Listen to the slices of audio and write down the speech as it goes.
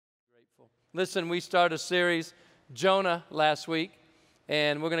Grateful. Listen, we started a series, Jonah, last week,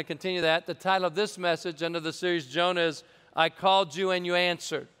 and we're going to continue that. The title of this message under the series, Jonah, is I Called You and You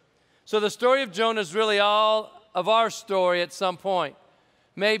Answered. So the story of Jonah is really all of our story at some point.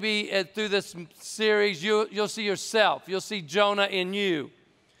 Maybe through this series, you'll see yourself. You'll see Jonah in you.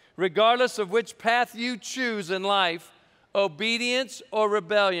 Regardless of which path you choose in life, obedience or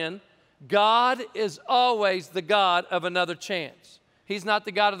rebellion, God is always the God of another chance. He's not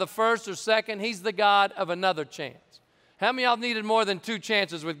the God of the first or second. He's the God of another chance. How many of y'all needed more than 2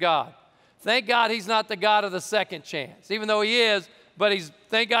 chances with God? Thank God He's not the God of the second chance, even though He is, but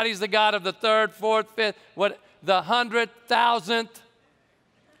thank God He's the God of the 3rd, 4th, 5th, the 100th, 1,000th.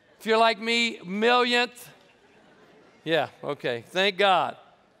 If you're like me, 1,000,000th. Yeah, okay, thank God.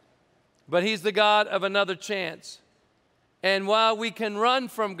 But He's the God of another chance. And while we can run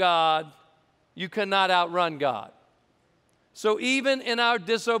from God, you cannot outrun God. So even in our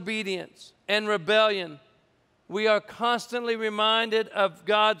disobedience and rebellion, we are constantly reminded of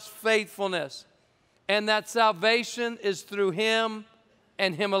God's faithfulness and that salvation is through Him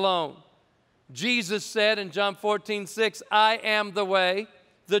and Him alone. Jesus said in John 14:6, I am the way,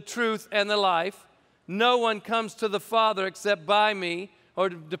 the truth, and the life. No one comes to the Father except by me, or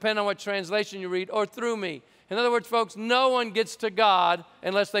depending on what translation you read, or through me. In other words, folks, no one gets to God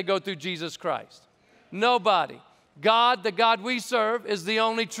unless they go through Jesus Christ. Nobody. God, the God we serve, is the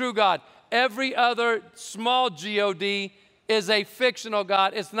only true God. Every other small God is a fictional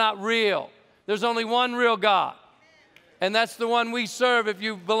God. It's not real. There's only one real God. And that's the one we serve if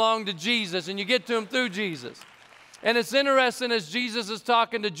you belong to Jesus, and you get to Him through Jesus. And it's interesting as Jesus is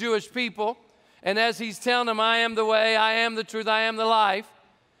talking to Jewish people, and as He's telling them, I am the way, I am the truth, I am the life,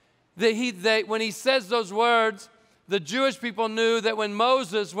 when He says those words, the Jewish people knew that when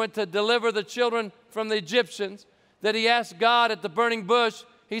Moses went to deliver the children from the Egyptians, that he asked God at the burning bush,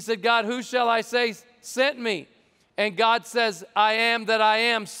 he said, God, who shall I say sent me? And God says, I am that I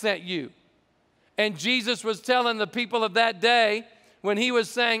am sent you. And Jesus was telling the people of that day, when He was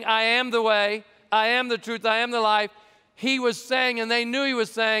saying, I am the way, I am the truth, I am the life, He was saying, and they knew He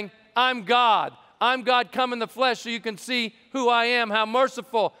was saying, I'm God. I'm God come in the flesh so you can see who I am, how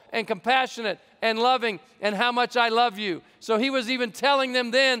merciful and compassionate and loving, and how much I love you. So He was even telling them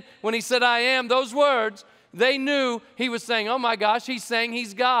then, when He said, I am, those words, they knew He was saying, oh my gosh, He's saying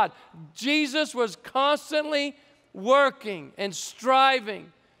He's God. Jesus was constantly working and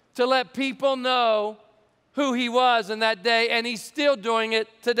striving to let people know who He was in that day, and He's still doing it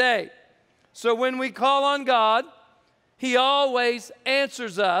today. So when we call on God, He always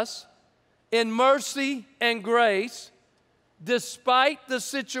answers us in mercy and grace, despite the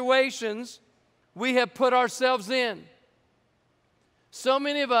situations we have put ourselves in. So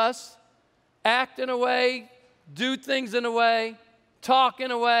many of us act in a way, do things in a way, talk in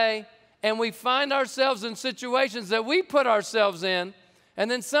a way, and we find ourselves in situations that we put ourselves in,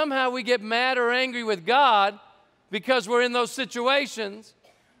 and then somehow we get mad or angry with God because we're in those situations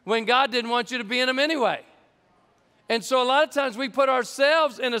when God didn't want you to be in them anyway. And so a lot of times we put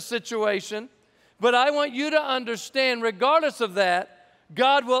ourselves in a situation, but I want you to understand, regardless of that,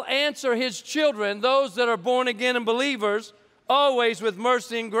 God will answer His children, those that are born again and believers, always with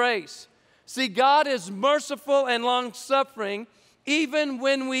mercy and grace. See, God is merciful and long-suffering even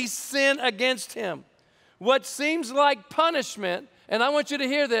when we sin against Him. What seems like punishment, and I want you to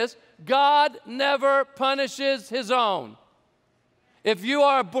hear this, God never punishes His own. If you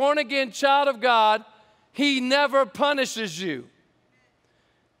are a born-again child of God, He never punishes you.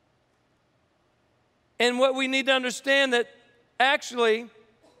 And what we need to understand that actually,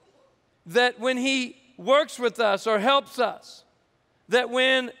 that when He works with us or helps us, that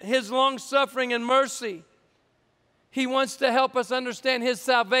when His long-suffering and mercy, He wants to help us understand His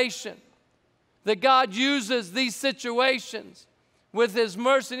salvation. That God uses these situations with His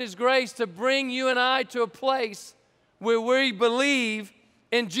mercy and His grace to bring you and I to a place where we believe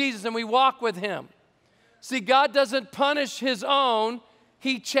in Jesus and we walk with Him. See, God doesn't punish His own,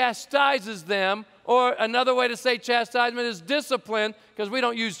 He chastises them. Or another way to say chastisement is discipline, because we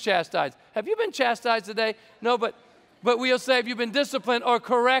don't use chastise. Have you been chastised today? No, but we'll say, have you been disciplined or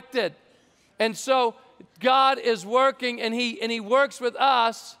corrected? And so God is working, and He works with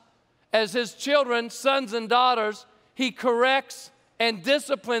us as His children, sons and daughters. He corrects and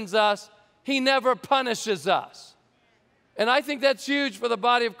disciplines us. He never punishes us. And I think that's huge for the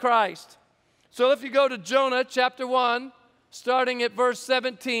body of Christ. So if you go to Jonah chapter 1, starting at verse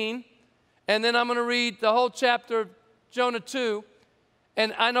 17, and then I'm going to read the whole chapter of Jonah 2.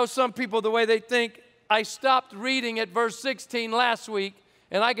 And I know some people, the way they think, I stopped reading at verse 16 last week,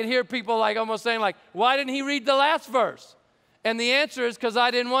 and I could hear people like almost saying like, why didn't he read the last verse? And the answer is because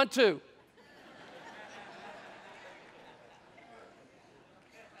I didn't want to.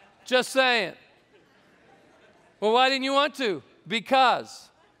 Just saying. Well, why didn't you want to? Because.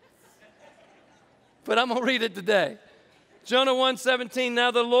 But I'm going to read it today. Jonah 1:17,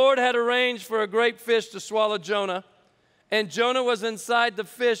 now the Lord had arranged for a great fish to swallow Jonah, and Jonah was inside the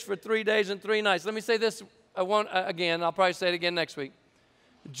fish for 3 days and 3 nights. Let me say this again. I'll probably say it again next week.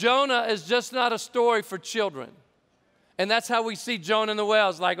 Jonah is just not a story for children. And that's how we see Jonah in the whale.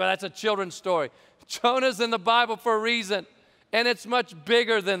 It's like, well, that's a children's story. Jonah's in the Bible for a reason, and it's much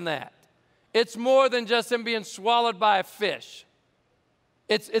bigger than that. It's more than just him being swallowed by a fish.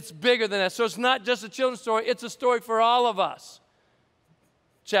 It's bigger than that. So it's not just a children's story. It's a story for all of us.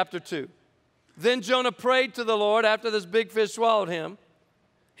 Chapter 2. Then Jonah prayed to the Lord after this big fish swallowed him,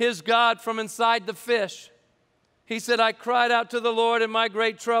 his God, from inside the fish. He said, I cried out to the Lord in my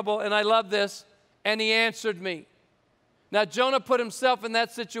great trouble, and I love this, and he answered me. Now, Jonah put himself in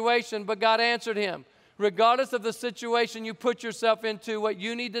that situation, but God answered him. Regardless of the situation you put yourself into, what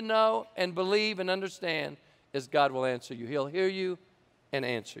you need to know and believe and understand is God will answer you. He'll hear you and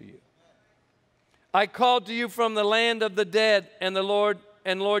answer you. I called to you from the land of the dead, and Lord,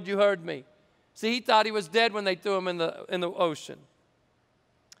 you heard me. See, he thought he was dead when they threw him in the ocean.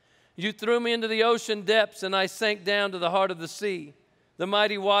 You threw me into the ocean depths, and I sank down to the heart of the sea. The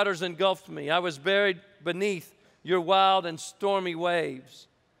mighty waters engulfed me. I was buried beneath your wild and stormy waves.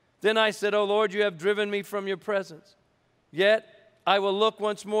 Then I said, O Lord, you have driven me from your presence. Yet I will look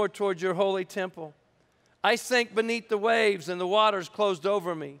once more toward your holy temple. I sank beneath the waves, and the waters closed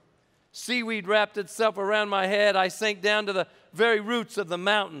over me. Seaweed wrapped itself around my head. I sank down to the very roots of the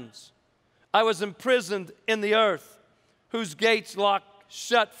mountains. I was imprisoned in the earth, whose gates locked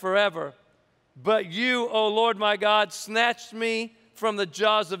shut forever. But you, O Lord my God, snatched me from the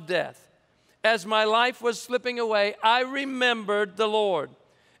jaws of death. As my life was slipping away, I remembered the Lord,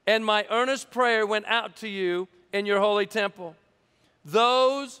 and my earnest prayer went out to you in your holy temple.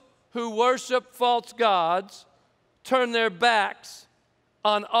 Those who worship false gods turn their backs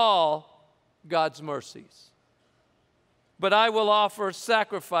on all God's mercies. But I will offer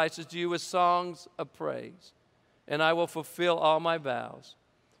sacrifices to you with songs of praise, and I will fulfill all my vows.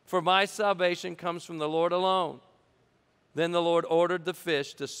 For my salvation comes from the Lord alone. Then the Lord ordered the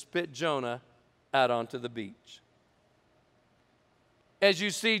fish to spit Jonah out onto the beach. As you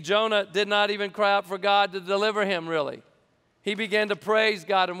see, Jonah did not even cry out for God to deliver him, really. He began to praise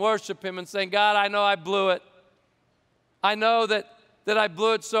God and worship him and saying, God, I know I blew it. I know that I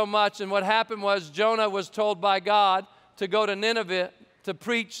blew it so much. And what happened was Jonah was told by God to go to Nineveh to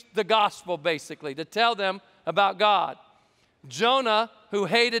preach the gospel, basically, to tell them about God. Jonah, who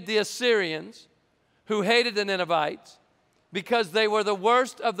hated the Assyrians, who hated the Ninevites, because they were the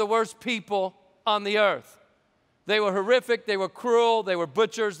worst of the worst people on the earth. They were horrific, they were cruel, they were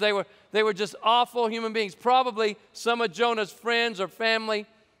butchers, they were just awful human beings. Probably some of Jonah's friends or family,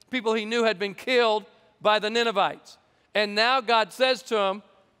 people he knew, had been killed by the Ninevites. And now God says to him,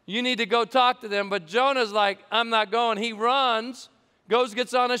 you need to go talk to them. But Jonah's like, I'm not going. He runs,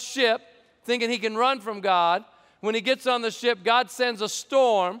 gets on a ship, thinking he can run from God. When he gets on the ship, God sends a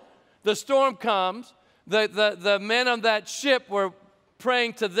storm. The storm comes. The men on that ship were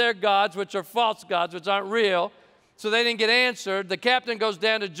praying to their gods, which are false gods, which aren't real. So they didn't get answered. The captain goes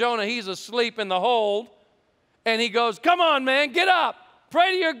down to Jonah. He's asleep in the hold. And he goes, come on, man, get up.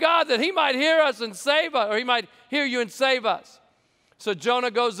 Pray to your God that he might hear us and save us, or he might hear you and save us. So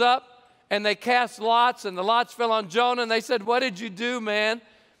Jonah goes up, and they cast lots, and the lots fell on Jonah. And they said, what did you do, man?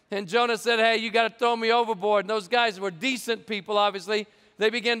 And Jonah said, hey, you got to throw me overboard. And those guys were decent people, obviously.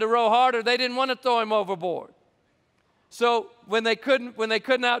 They began to row harder. They didn't want to throw him overboard. So when they couldn't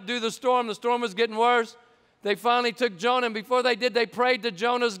outdo the storm was getting worse. They finally took Jonah, and before they did, they prayed to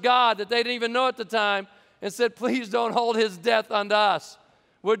Jonah's God that they didn't even know at the time and said, please don't hold his death unto us.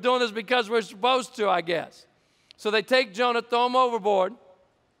 We're doing this because we're supposed to, I guess. So they take Jonah, throw him overboard,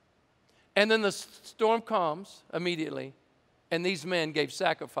 and then the storm calms immediately, and these men gave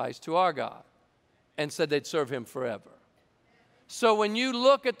sacrifice to our God and said they'd serve him forever. So when you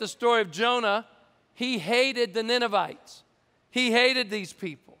look at the story of Jonah, he hated the Ninevites. He hated these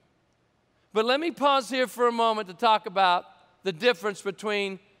people. But let me pause here for a moment to talk about the difference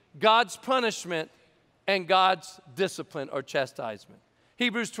between God's punishment and God's discipline or chastisement.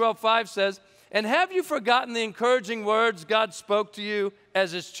 Hebrews 12:5 says, and have you forgotten the encouraging words God spoke to you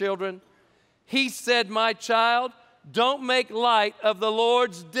as his children? He said, my child, don't make light of the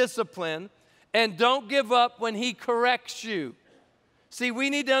Lord's discipline and don't give up when he corrects you. See, we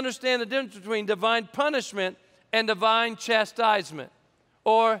need to understand the difference between divine punishment and divine chastisement,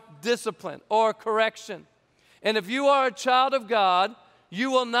 or discipline, or correction. And if you are a child of God,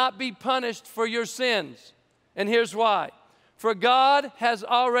 you will not be punished for your sins. And here's why. For God has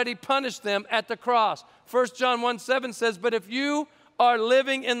already punished them at the cross. 1 John 1:7 says, but if you are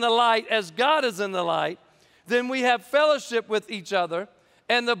living in the light as God is in the light, then we have fellowship with each other,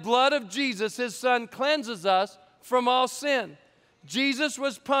 and the blood of Jesus, his son, cleanses us from all sin. Jesus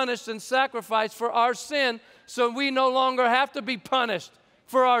was punished and sacrificed for our sin, so we no longer have to be punished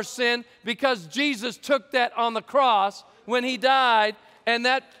for our sin because Jesus took that on the cross when he died, and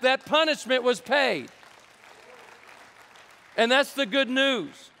that punishment was paid. And that's the good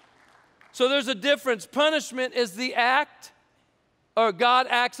news. So there's a difference. Punishment is the act, or God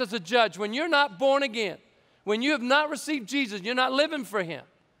acts as a judge. When you're not born again, when you have not received Jesus, you're not living for him,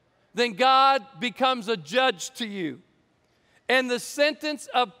 then God becomes a judge to you. And the sentence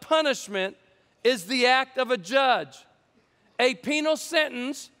of punishment is the act of a judge. A penal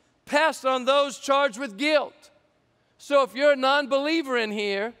sentence passed on those charged with guilt. So if you're a non-believer in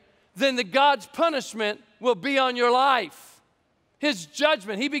here, then God's punishment will be on your life. His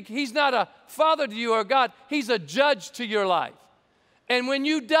judgment. He's not a father to you or God. He's a judge to your life. And when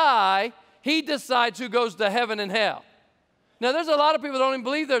you die, he decides who goes to heaven and hell. Now, there's a lot of people that don't even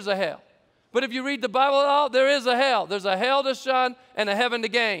believe there's a hell. But if you read the Bible at all, there is a hell. There's a hell to shun and a heaven to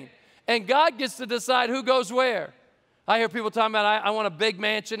gain. And God gets to decide who goes where. I hear people talking about, I want a big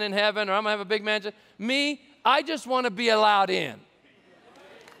mansion in heaven, or I'm going to have a big mansion. Me, I just want to be allowed in.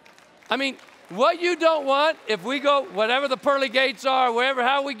 I mean, what you don't want, if we go, whatever the pearly gates are, wherever,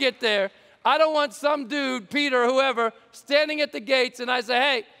 how we get there, I don't want some dude, Peter or whoever, standing at the gates, and I say,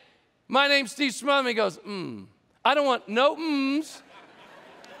 hey, my name's Steve Smotherman. He goes, I don't want no mms.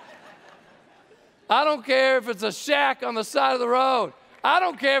 I don't care if it's a shack on the side of the road. I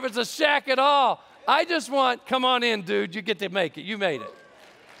don't care if it's a shack at all. I just want, come on in, dude. You get to make it. You made it.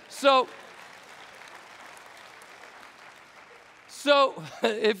 So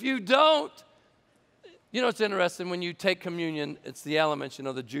if you don't, you know, it's interesting when you take communion, it's the elements. You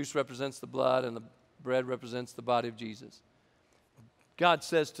know, the juice represents the blood and the bread represents the body of Jesus. God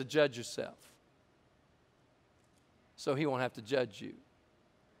says to judge yourself, so he won't have to judge you.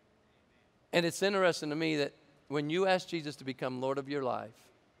 And it's interesting to me that when you ask Jesus to become Lord of your life,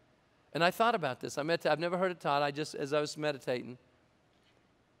 and I thought about this. I've never heard it taught. As I was meditating,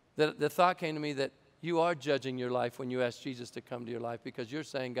 the thought came to me that you are judging your life when you ask Jesus to come to your life, because you're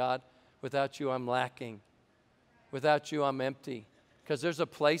saying, God, without you, I'm lacking. Without you, I'm empty. Because there's a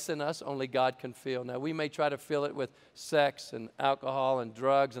place in us only God can fill. Now, we may try to fill it with sex and alcohol and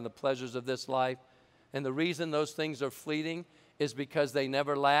drugs and the pleasures of this life. And the reason those things are fleeting is because they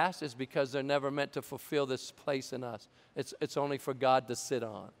never last, is because they're never meant to fulfill this place in us. It's only for God to sit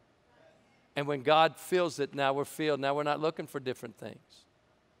on. And when God fills it, now we're filled. Now we're not looking for different things.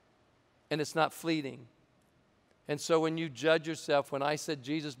 And it's not fleeting. And so when you judge yourself, when I said,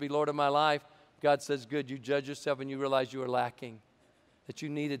 Jesus, be Lord of my life, God says, good, you judge yourself and you realize you were lacking, that you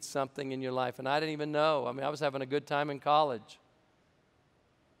needed something in your life. And I didn't even know. I mean, I was having a good time in college.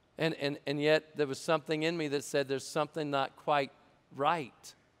 And yet there was something in me that said there's something not quite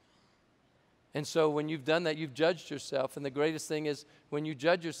right. And so when you've done that, you've judged yourself. And the greatest thing is when you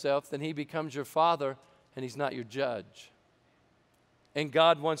judge yourself, then he becomes your father and he's not your judge. And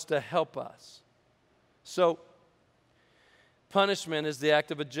God wants to help us. So punishment is the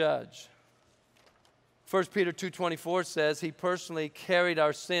act of a judge. 1 Peter 2:24 says he personally carried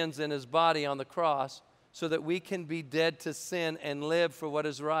our sins in his body on the cross so that we can be dead to sin and live for what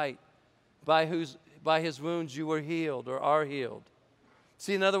is right. By his wounds you were healed or are healed.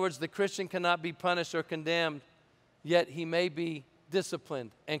 See, in other words, the Christian cannot be punished or condemned, yet he may be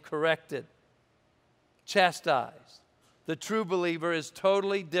disciplined and corrected, chastised. The true believer is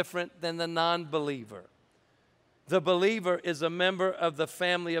totally different than the non-believer. The believer is a member of the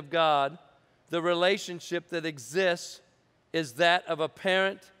family of God. The relationship that exists is that of a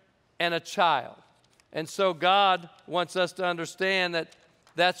parent and a child. And so God wants us to understand that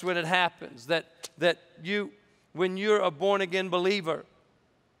that's when it happens, that when you're a born-again believer,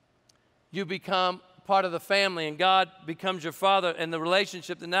 you become part of the family and God becomes your father, and the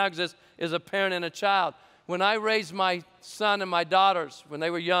relationship that now exists is a parent and a child. When I raised my son and my daughters when they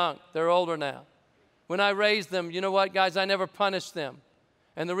were young, they're older now. When I raised them, you know what, guys, I never punished them.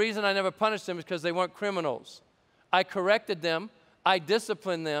 And the reason I never punished them is because they weren't criminals. I corrected them, I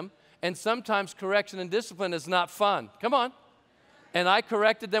disciplined them, and sometimes correction and discipline is not fun. Come on. And I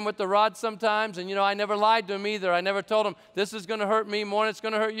corrected them with the rod sometimes, and you know, I never lied to them either. I never told them, this is going to hurt me more than it's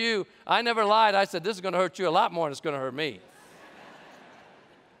going to hurt you. I never lied. I said, this is going to hurt you a lot more than it's going to hurt me.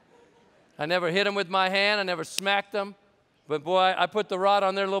 I never hit them with my hand. I never smacked them. But boy, I put the rod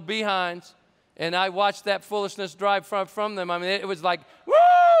on their little behinds, and I watched that foolishness drive from them. I mean, it was like, woo!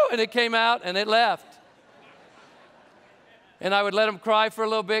 And it came out, and it left. And I would let them cry for a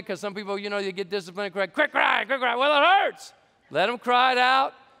little bit because some people, you get disciplined and cry, quick cry, quick cry. Well, it hurts. Let them cry it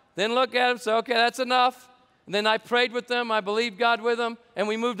out. Then look at them, say, okay, that's enough. And then I prayed with them. I believed God with them. And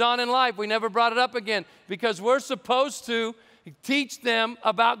we moved on in life. We never brought it up again because we're supposed to teach them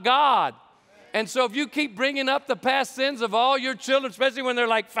about God. And so if you keep bringing up the past sins of all your children, especially when they're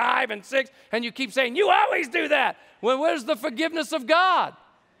like 5 and 6, and you keep saying, you always do that. Well, where's the forgiveness of God?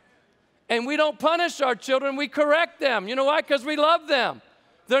 And we don't punish our children, we correct them. You know why? Because we love them.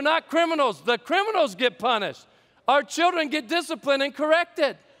 They're not criminals. The criminals get punished. Our children get disciplined and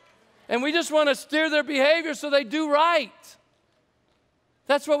corrected. And we just want to steer their behavior so they do right.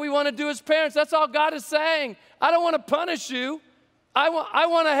 That's what we want to do as parents. That's all God is saying. I don't want to punish you. I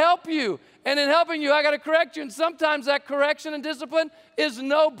want to help you. And in helping you, I got to correct you. And sometimes that correction and discipline is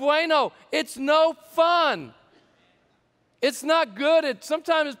no bueno. It's no fun. It's not good.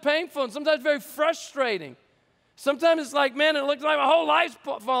 Sometimes it's painful and sometimes very frustrating. Sometimes it's like, man, it looks like my whole life's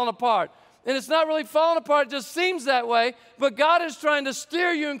falling apart. And it's not really falling apart. It just seems that way. But God is trying to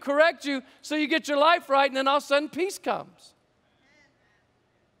steer you and correct you so you get your life right, and then all of a sudden peace comes.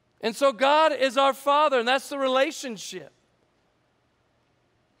 And so God is our Father, and that's the relationship.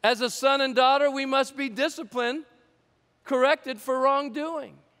 As a son and daughter, we must be disciplined, corrected for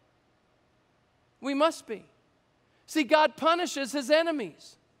wrongdoing. We must be. See, God punishes his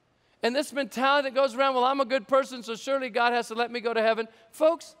enemies. And this mentality that goes around, well, I'm a good person, so surely God has to let me go to heaven.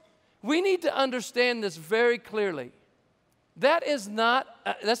 Folks, we need to understand this very clearly. That's not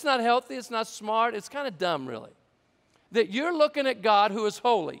healthy, it's not smart, it's kind of dumb, really. That you're looking at God who is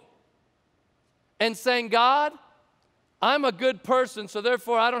holy and saying, God, I'm a good person, so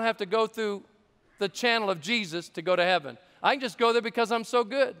therefore I don't have to go through the channel of Jesus to go to heaven. I can just go there because I'm so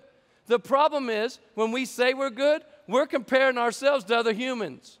good. The problem is, when we say we're good, we're comparing ourselves to other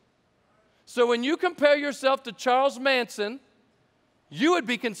humans. So when you compare yourself to Charles Manson, you would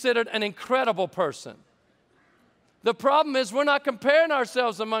be considered an incredible person. The problem is we're not comparing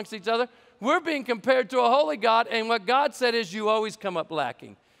ourselves amongst each other. We're being compared to a holy God, and what God said is you always come up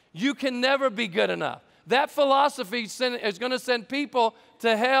lacking. You can never be good enough. That philosophy is going to send people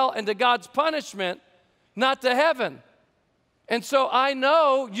to hell and to God's punishment, not to heaven. And so I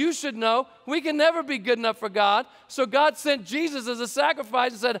know, you should know, we can never be good enough for God. So God sent Jesus as a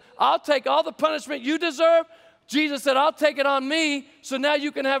sacrifice and said, I'll take all the punishment you deserve. Jesus said, I'll take it on me, so now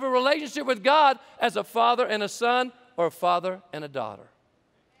you can have a relationship with God as a father and a son or a father and a daughter.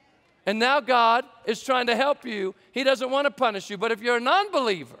 And now God is trying to help you. He doesn't want to punish you. But if you're a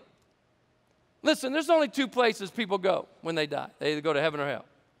non-believer, listen, there's only 2 places people go when they die. They either go to heaven or hell.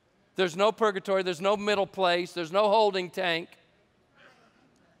 There's no purgatory. There's no middle place. There's no holding tank.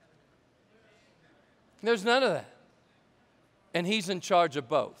 There's none of that. And he's in charge of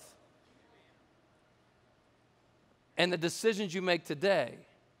both. And the decisions you make today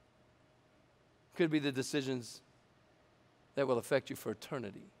could be the decisions that will affect you for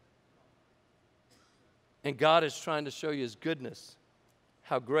eternity. And God is trying to show you his goodness,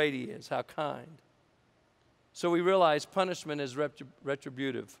 how great he is, how kind. So we realize punishment is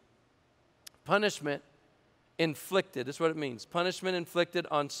retributive. Punishment inflicted, that's what it means. Punishment inflicted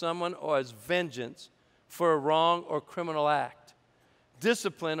on someone or as vengeance for a wrong or criminal act.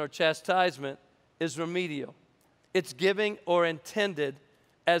 Discipline or chastisement is remedial. It's giving or intended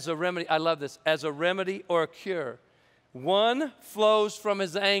as a remedy. I love this, as a remedy or a cure. One flows from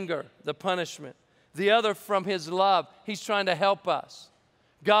his anger, the punishment. The other from his love. He's trying to help us.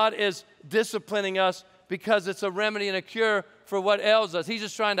 God is disciplining us because it's a remedy and a cure for what ails us. He's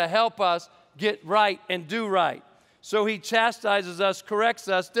just trying to help us get right and do right. So he chastises us, corrects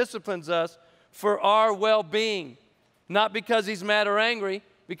us, disciplines us for our well-being. Not because he's mad or angry,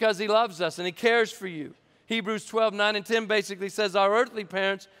 because he loves us and he cares for you. Hebrews 12:9-10 basically says our earthly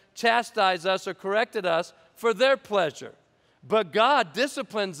parents chastise us or corrected us for their pleasure. But God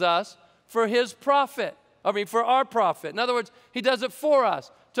disciplines us for his profit. For our profit. In other words, he does it for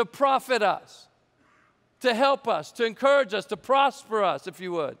us, to profit us, to help us, to encourage us, to prosper us, if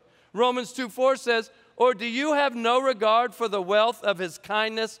you would. Romans 2:4 says, or do you have no regard for the wealth of his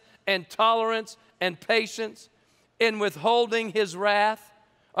kindness and tolerance and patience in withholding his wrath?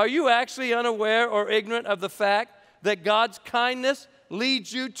 Are you actually unaware or ignorant of the fact that God's kindness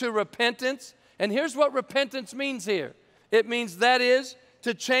leads you to repentance? And here's what repentance means here. It means, that is,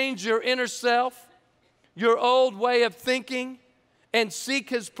 to change your inner self, your old way of thinking, and seek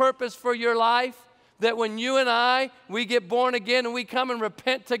his purpose for your life. That when you and we get born again and we come and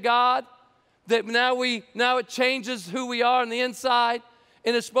repent to God, that now it changes who we are on the inside,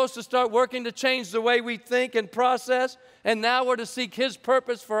 and it's supposed to start working to change the way we think and process. And now we're to seek his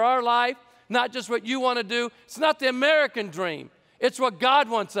purpose for our life, not just what you want to do. It's not the American dream. It's what God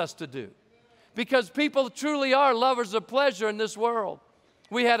wants us to do. Because people truly are lovers of pleasure in this world.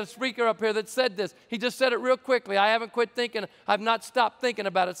 We had a speaker up here that said this. He just said it real quickly. I haven't quit thinking. I've not stopped thinking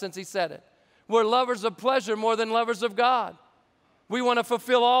about it since he said it. We're lovers of pleasure more than lovers of God. We want to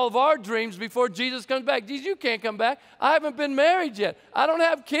fulfill all of our dreams before Jesus comes back. Jesus, you can't come back. I haven't been married yet. I don't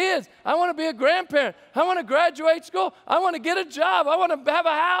have kids. I want to be a grandparent. I want to graduate school. I want to get a job. I want to have a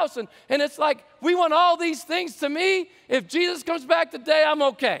house. And it's like we want all these things. To me, if Jesus comes back today, I'm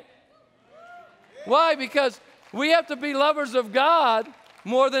okay. Why? Because we have to be lovers of God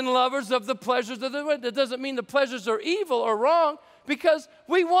more than lovers of the pleasures of the world. That doesn't mean the pleasures are evil or wrong, because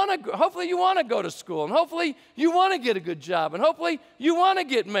we want to, hopefully you want to go to school, and hopefully you want to get a good job, and hopefully you want to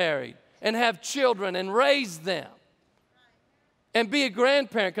get married and have children and raise them and be a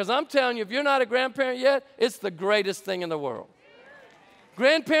grandparent. Because I'm telling you, if you're not a grandparent yet, it's the greatest thing in the world.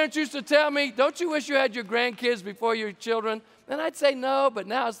 Grandparents used to tell me, don't you wish you had your grandkids before your children? And I'd say no, but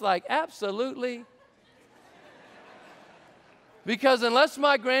now it's like, absolutely. Because unless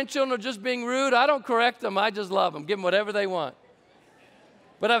my grandchildren are just being rude, I don't correct them. I just love them, give them whatever they want.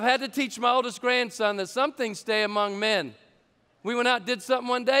 But I've had to teach my oldest grandson that some things stay among men. We went out and did something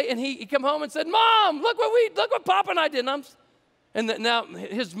one day, and he came home and said, Mom, look what Papa and I did. And now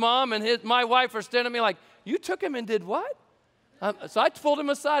his mom and my wife are staring at me like, you took him and did what? So I pulled him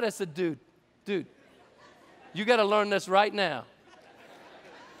aside. I said, dude, you got to learn this right now.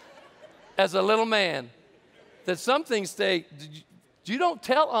 As a little man, that some things stay, you don't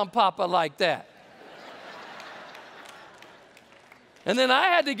tell on Papa like that. And then I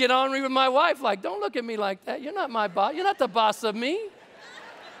had to get ornery with my wife, like, don't look at me like that. You're not my boss. You're not the boss of me.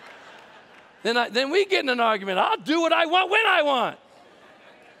 Then we get in an argument. I'll do what I want when I want.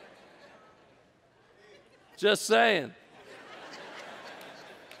 Just saying.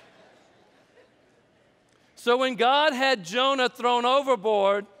 So when God had Jonah thrown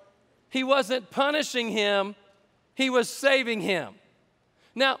overboard, he wasn't punishing him. He was saving him.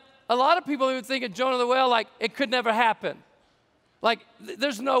 Now, a lot of people even think of Jonah the whale like it could never happen. Like,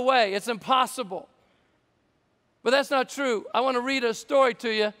 there's no way. It's impossible. But that's not true. I want to read a story to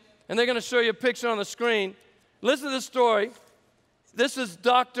you, and they're going to show you a picture on the screen. Listen to this story. This is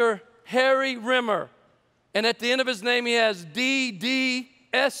Dr. Harry Rimmer. And at the end of his name, he has DDSCD.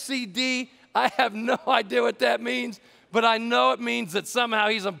 I have no idea what that means, but I know it means that somehow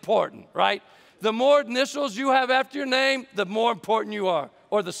he's important, right? The more initials you have after your name, the more important you are,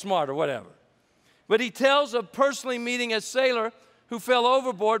 or the smarter, whatever. But he tells of personally meeting a sailor who fell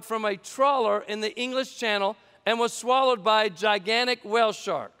overboard from a trawler in the English Channel and was swallowed by a gigantic whale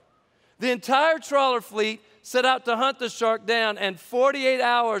shark. The entire trawler fleet set out to hunt the shark down, and 48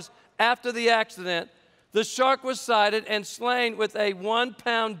 hours after the accident, the shark was sighted and slain with a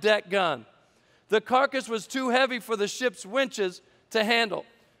 1-pound deck gun. The carcass was too heavy for the ship's winches to handle,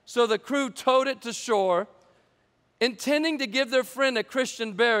 so the crew towed it to shore, intending to give their friend a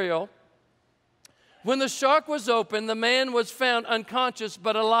Christian burial. When the shark was opened, the man was found unconscious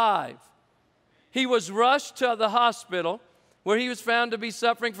but alive. He was rushed to the hospital, where he was found to be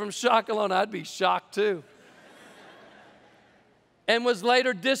suffering from shock alone. I'd be shocked too. And was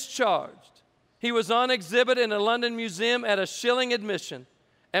later discharged. He was on exhibit in a London museum at a shilling admission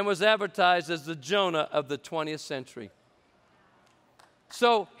and was advertised as the Jonah of the 20th century.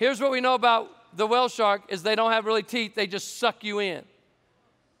 So here's what we know about the whale shark is they don't have really teeth. They just suck you in.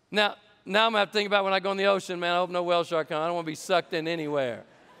 Now I'm going to have to think about when I go in the ocean, man, I hope no whale shark comes. I don't want to be sucked in anywhere.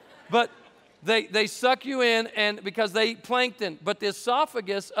 But they suck you in and because they eat plankton. But the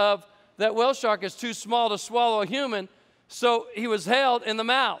esophagus of that whale shark is too small to swallow a human, so he was held in the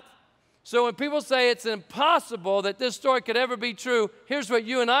mouth. So when people say it's impossible that this story could ever be true, here's what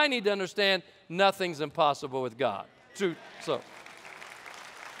you and I need to understand. Nothing's impossible with God. True. So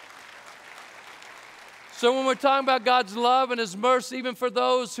when we're talking about God's love and His mercy, even for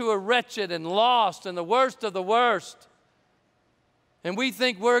those who are wretched and lost and the worst of the worst, and we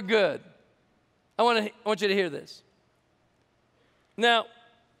think we're good, I want you to hear this. Now,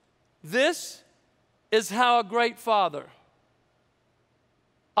 this is how a great Father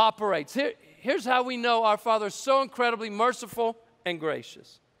operates. Here's how we know our Father is so incredibly merciful and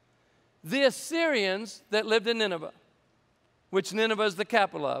gracious. The Assyrians that lived in Nineveh, which Nineveh is the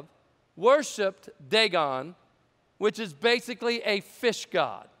capital of, worshipped Dagon, which is basically a fish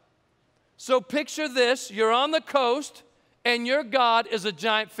god. So picture this. You're on the coast, and your god is a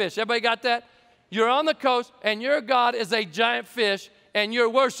giant fish. Everybody got that? You're on the coast, and your god is a giant fish, and you're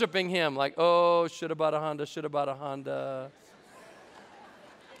worshiping him. Like, oh, should have bought a Honda, should have bought a Honda.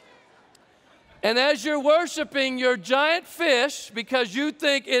 And as you're worshiping your giant fish because you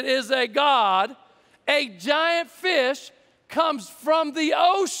think it is a god, a giant fish comes from the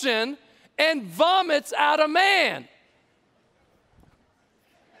ocean and vomits out a man.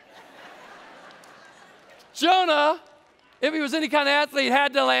 Jonah, if he was any kind of athlete,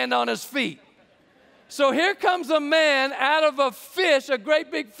 had to land on his feet. So here comes a man out of a fish, a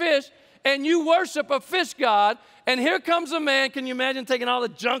great big fish, and you worship a fish god, and here comes a man, can you imagine taking all the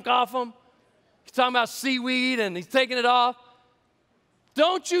junk off him? He's talking about seaweed, and he's taking it off.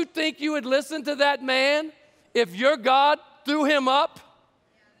 Don't you think you would listen to that man if your God threw him up?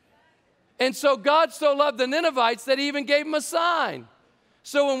 And so God so loved the Ninevites that he even gave him a sign.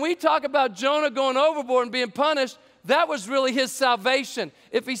 So when we talk about Jonah going overboard and being punished, that was really his salvation.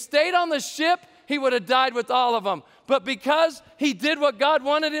 If he stayed on the ship, he would have died with all of them. But because he did what God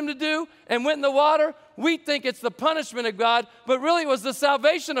wanted him to do and went in the water, we think it's the punishment of God, but really it was the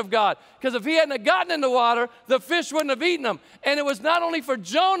salvation of God. Because if he hadn't have gotten in the water, the fish wouldn't have eaten him. And it was not only for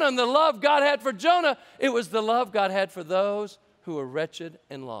Jonah and the love God had for Jonah, it was the love God had for those who were wretched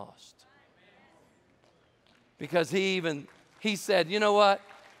and lost. Because he said, you know what?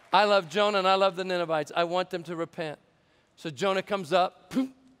 I love Jonah and I love the Ninevites. I want them to repent. So Jonah comes up,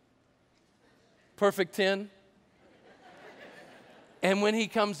 perfect 10. And when he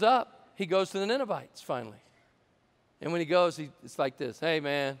comes up, he goes to the Ninevites finally. And when he goes, it's like this. Hey,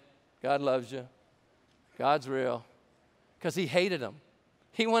 man, God loves you. God's real. Because he hated them.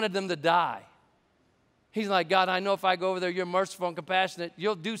 He wanted them to die. He's like, God, I know if I go over there, you're merciful and compassionate.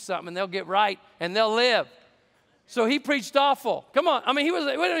 You'll do something and they'll get right and they'll live. So he preached awful. Come on. I mean, he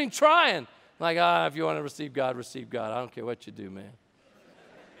wasn't even trying. Like, if you want to receive God, receive God. I don't care what you do, man.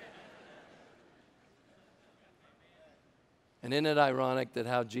 And isn't it ironic that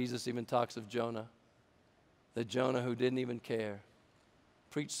how Jesus even talks of Jonah? That Jonah, who didn't even care,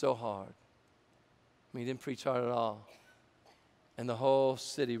 preached so hard. I mean, he didn't preach hard at all. And the whole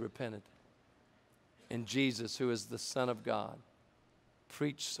city repented. And Jesus, who is the Son of God,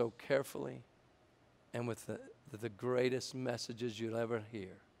 preached so carefully and with the greatest messages you'll ever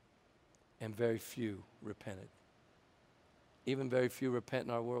hear. And very few repented. Even very few repent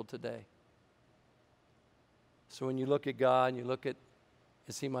in our world today. So when you look at God and you look at,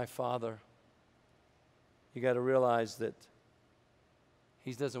 is he my Father? You got to realize that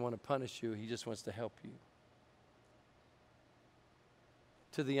he doesn't want to punish you. He just wants to help you.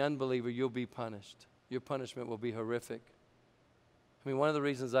 To the unbeliever, you'll be punished. Your punishment will be horrific. I mean, one of the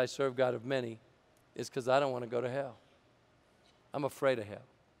reasons I serve God of many is because I don't want to go to hell. I'm afraid of hell.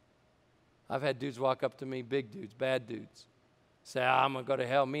 I've had dudes walk up to me, big dudes, bad dudes, say, I'm going to go to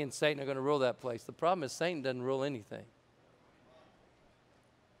hell. Me and Satan are going to rule that place. The problem is Satan doesn't rule anything.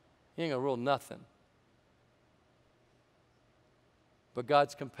 He ain't going to rule nothing. But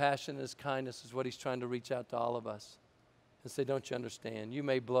God's compassion and his kindness is what he's trying to reach out to all of us and say, don't you understand? You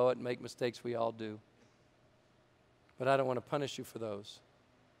may blow it and make mistakes. We all do. But I don't want to punish you for those.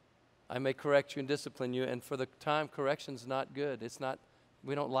 I may correct you and discipline you, and for the time, correction's not good. It's not,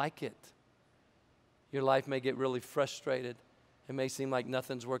 we don't like it. Your life may get really frustrated. It may seem like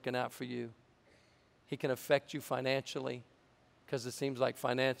nothing's working out for you. He can affect you financially because it seems like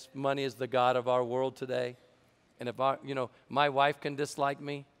money is the god of our world today. And if my wife can dislike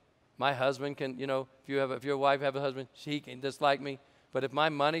me, my husband can, if your wife have a husband, she can dislike me. But if my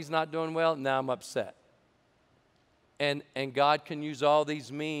money's not doing well, now I'm upset. And God can use all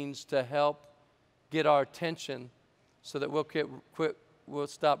these means to help get our attention so that we'll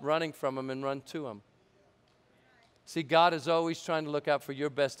stop running from him and run to him. See, God is always trying to look out for your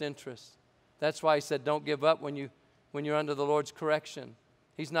best interests. That's why he said, don't give up when you're under the Lord's correction.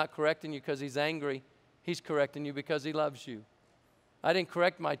 He's not correcting you because he's angry. He's correcting you because he loves you. I didn't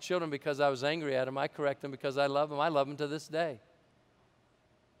correct my children because I was angry at them. I correct them because I love them. I love them to this day.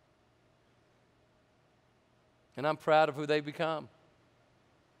 And I'm proud of who they've become.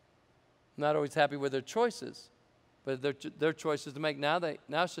 I'm not always happy with their choices, but their choices to make. Now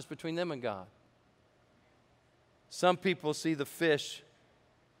it's just between them and God. Some people see the fish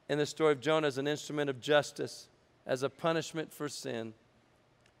in the story of Jonah as an instrument of justice, as a punishment for sin.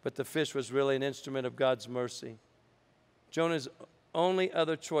 But the fish was really an instrument of God's mercy. Jonah's only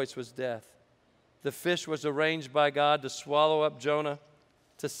other choice was death. The fish was arranged by God to swallow up Jonah,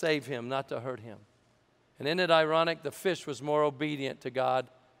 to save him, not to hurt him. And isn't it ironic? The fish was more obedient to God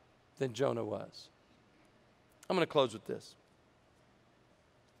than Jonah was. I'm going to close with this.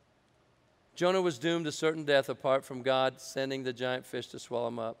 Jonah was doomed to certain death apart from God sending the giant fish to swallow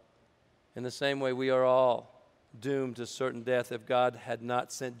him up. In the same way, we are all doomed to certain death if God had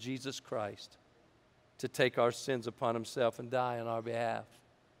not sent Jesus Christ to take our sins upon himself and die on our behalf.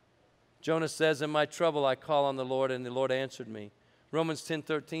 Jonah says, in my trouble I call on the Lord, and the Lord answered me. Romans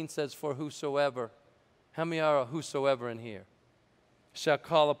 10:13 says, for whosoever, how many are a whosoever in here? Shall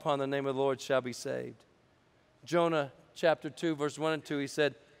call upon the name of the Lord shall be saved. Jonah chapter 2, verse 1 and 2, he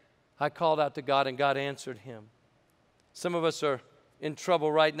said, I called out to God and God answered him. Some of us are in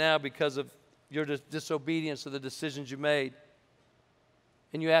trouble right now because of your disobedience to the decisions you made.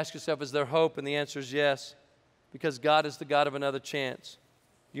 And you ask yourself, is there hope? And the answer is yes, because God is the God of another chance.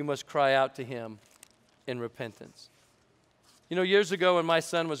 You must cry out to him in repentance. You know, years ago when my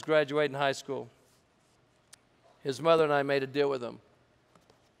son was graduating high school, his mother and I made a deal with him.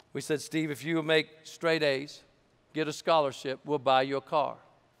 We said, Steve, if you make straight A's, get a scholarship, we'll buy you a car.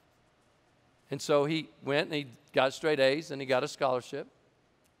 And so he went and he got straight A's and he got a scholarship.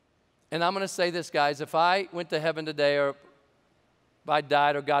 And I'm going to say this, guys, if I went to heaven today or if I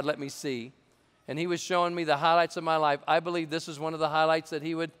died or God let me see, and he was showing me the highlights of my life, I believe this is one of the highlights that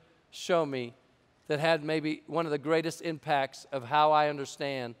he would show me that had maybe one of the greatest impacts of how I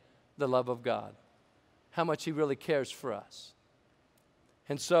understand the love of God, how much he really cares for us.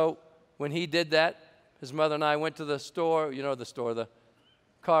 And so when he did that, his mother and I went to the store, you know the store, the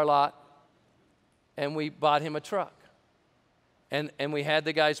car lot, and we bought him a truck. And we had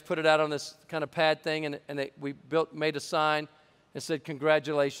the guys put it out on this kind of pad thing, and we made a sign and said,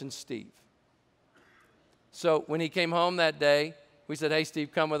 congratulations, Steve. So when he came home that day, we said, hey,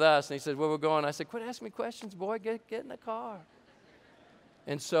 Steve, come with us. And he said, where we're going? I said, quit asking me questions, boy. Get in the car.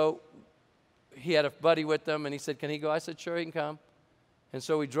 And so he had a buddy with him, and he said, can he go? I said, sure, he can come. And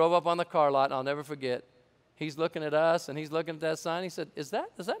so we drove up on the car lot, and I'll never forget. He's looking at us, and he's looking at that sign. He said, is that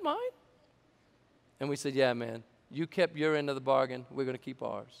mine? And we said, yeah, man. You kept your end of the bargain. We're going to keep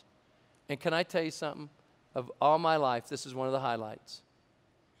ours. And can I tell you something? Of all my life, this is one of the highlights.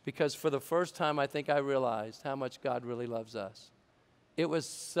 Because for the first time, I think I realized how much God really loves us. It was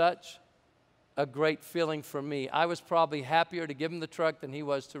such a great feeling for me. I was probably happier to give him the truck than he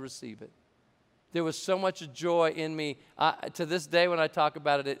was to receive it. There was so much joy in me. To this day, when I talk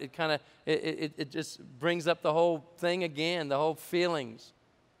about it, it just brings up the whole thing again, the whole feelings.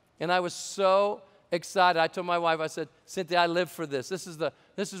 And I was so excited. I told my wife, I said, Cynthia, I live for this. This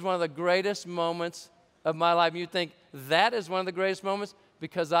is one of the greatest moments of my life. And you think that is one of the greatest moments?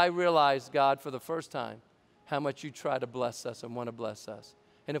 Because I realized, God, for the first time, how much you try to bless us and want to bless us.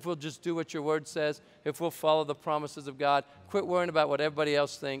 And if we'll just do what your word says, if we'll follow the promises of God, quit worrying about what everybody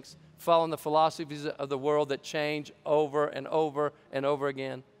else thinks, following the philosophies of the world that change over and over and over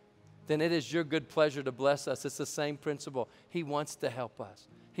again, then it is your good pleasure to bless us. It's the same principle. He wants to help us.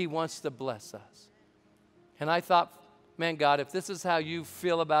 He wants to bless us. And I thought, man, God, if this is how you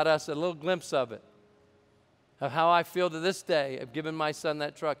feel about us, a little glimpse of it, of how I feel to this day of giving my son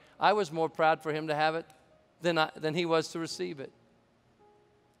that truck, I was more proud for him to have it than he was to receive it.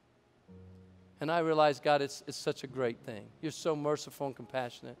 And I realized, God, it's such a great thing. You're so merciful and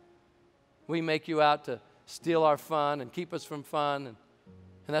compassionate. We make you out to steal our fun and keep us from fun, and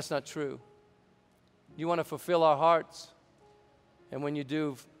that's not true. You want to fulfill our hearts, and when you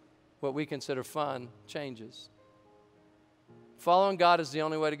do, what we consider fun changes. Following God is the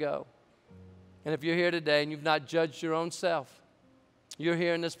only way to go. And if you're here today and you've not judged your own self, you're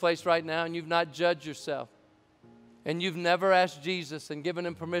here in this place right now and you've not judged yourself, and you've never asked Jesus and given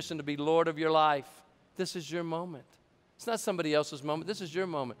him permission to be Lord of your life, this is your moment. It's not somebody else's moment. This is your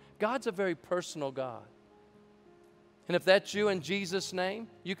moment. God's a very personal God. And if that's you, in Jesus' name,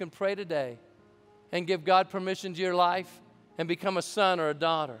 you can pray today and give God permission to your life and become a son or a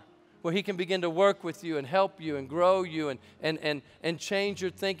daughter, where he can begin to work with you and help you and grow you and change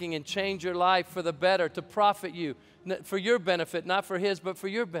your thinking and change your life for the better, to profit you, for your benefit, not for his, but for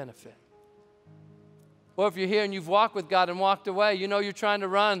your benefit. Or if you're here and you've walked with God and walked away, you know you're trying to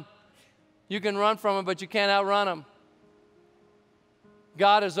run. You can run from him, but you can't outrun him.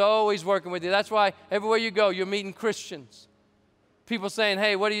 God is always working with you. That's why everywhere you go, you're meeting Christians. People saying,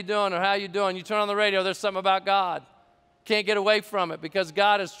 hey, what are you doing, or how are you doing? You turn on the radio, there's something about God. Can't get away from it, because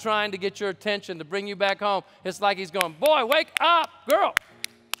God is trying to get your attention, to bring you back home. It's like he's going, boy, wake up, girl.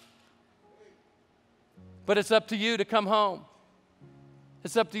 But it's up to you to come home.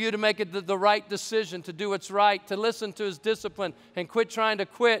 It's up to you to make it the right decision, to do what's right, to listen to his discipline, and quit trying to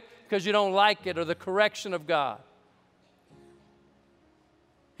quit because you don't like it or the correction of God.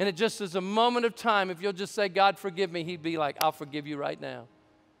 And it just is a moment of time. If you'll just say, God, forgive me, he'd be like, I'll forgive you right now.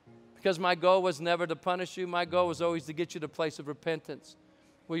 Because my goal was never to punish you. My goal was always to get you to a place of repentance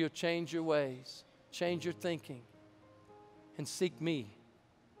where you'll change your ways, change your thinking, and seek me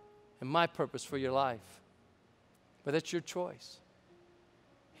and my purpose for your life. But it's your choice.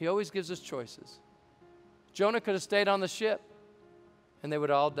 He always gives us choices. Jonah could have stayed on the ship, and they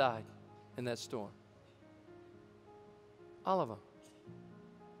would have all died. in that storm. All of them.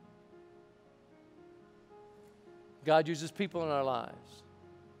 God uses people in our lives.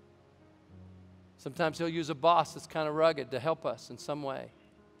 Sometimes He'll use a boss that's kind of rugged to help us in some way.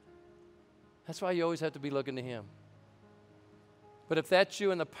 That's why you always have to be looking to Him. But if that's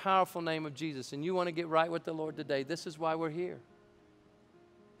you, in the powerful name of Jesus, and you want to get right with the Lord today, this is why we're here.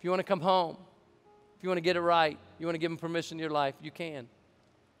 If you want to come home, if you want to get it right, you want to give Him permission in your life, you can.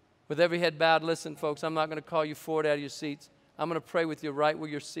 With every head bowed, listen, folks, I'm not going to call you forward out of your seats. I'm going to pray with you right where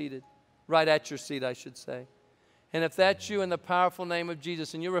you're seated, right at your seat, I should say. And if that's you, in the powerful name of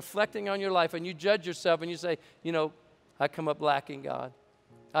Jesus, and you're reflecting on your life and you judge yourself and you say, you know, I come up lacking, God.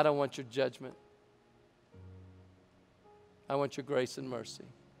 I don't want your judgment. I want your grace and mercy.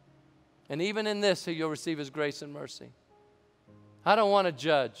 And even in this, you'll receive His grace and mercy. I don't want to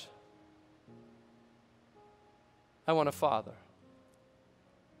judge. I want a Father.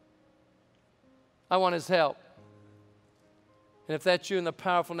 I want His help. And if that's you, in the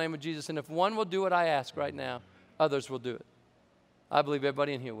powerful name of Jesus, and if one will do what I ask right now, others will do it. I believe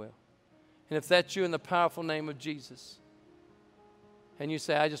everybody in here will. And if that's you, in the powerful name of Jesus, and you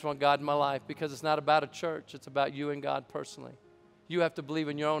say, I just want God in my life, because it's not about a church, it's about you and God personally. You have to believe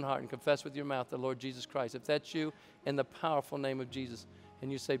in your own heart and confess with your mouth the Lord Jesus Christ. If that's you, in the powerful name of Jesus,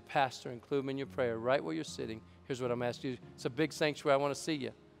 and you say, Pastor, include me in your prayer right where you're sitting, here's what I'm asking you. It's a big sanctuary. I want to see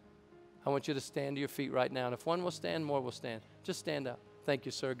you. I want you to stand to your feet right now. And if one will stand, more will stand. Just stand up. Thank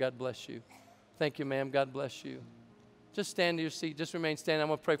you, sir. God bless you. Thank you, ma'am. God bless you. Just stand to your seat. Just remain standing. I'm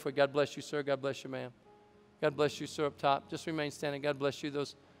going to pray for you. God bless you, sir. God bless you, ma'am. God bless you, sir, up top. Just remain standing. God bless you,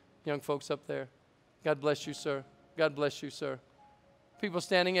 those young folks up there. God bless you, sir. God bless you, sir. People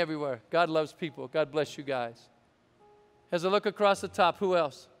standing everywhere. God loves people. God bless you guys. As I look across the top, who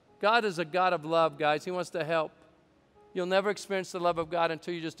else? God is a God of love, guys. He wants to help. You'll never experience the love of God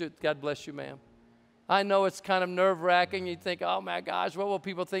until you just do it. God bless you, ma'am. I know it's kind of nerve-wracking. You think, oh, my gosh, what will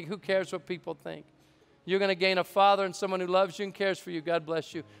people think? Who cares what people think? You're going to gain a father and someone who loves you and cares for you. God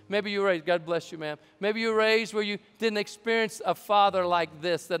bless you. Maybe you were raised. God bless you, ma'am. Maybe you were raised where you didn't experience a father like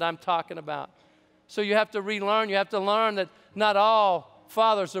this that I'm talking about. So you have to relearn. You have to learn that not all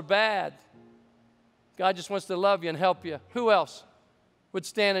fathers are bad. God just wants to love you and help you. Who else would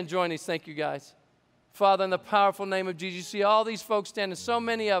stand and join these? Thank you, guys. Father, in the powerful name of Jesus, you see all these folks standing, so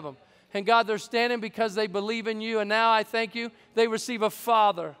many of them. And God, they're standing because they believe in you. And now I thank you, they receive a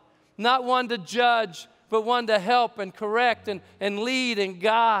father. Not one to judge, but one to help and correct and lead and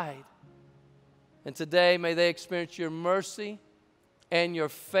guide. And today, may they experience your mercy and your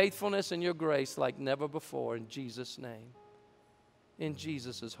faithfulness and your grace like never before, in Jesus' name. In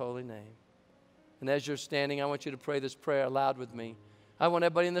Jesus' holy name. And as you're standing, I want you to pray this prayer aloud with me. I want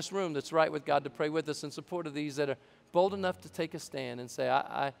everybody in this room that's right with God to pray with us in support of these that are bold enough to take a stand and say,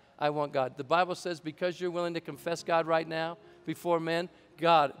 I want God. The Bible says because you're willing to confess God right now before men,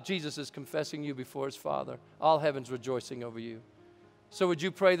 God, Jesus is confessing you before His Father. All heaven's rejoicing over you. So would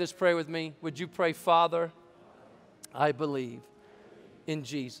you pray this prayer with me? Would you pray, Father, I believe in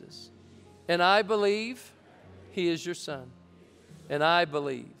Jesus. And I believe He is your Son. And I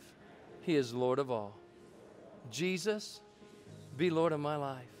believe He is Lord of all. Jesus, be Lord of my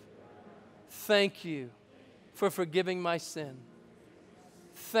life. Thank you for forgiving my sin.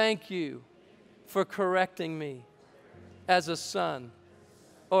 Thank you for correcting me as a son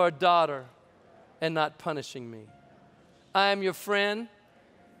or a daughter and not punishing me. I am your friend,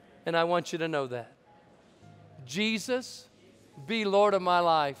 and I want you to know that. Jesus, be Lord of my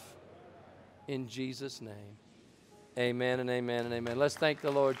life. In Jesus' name, amen and amen and amen. Let's thank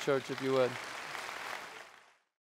the Lord, church, if you would.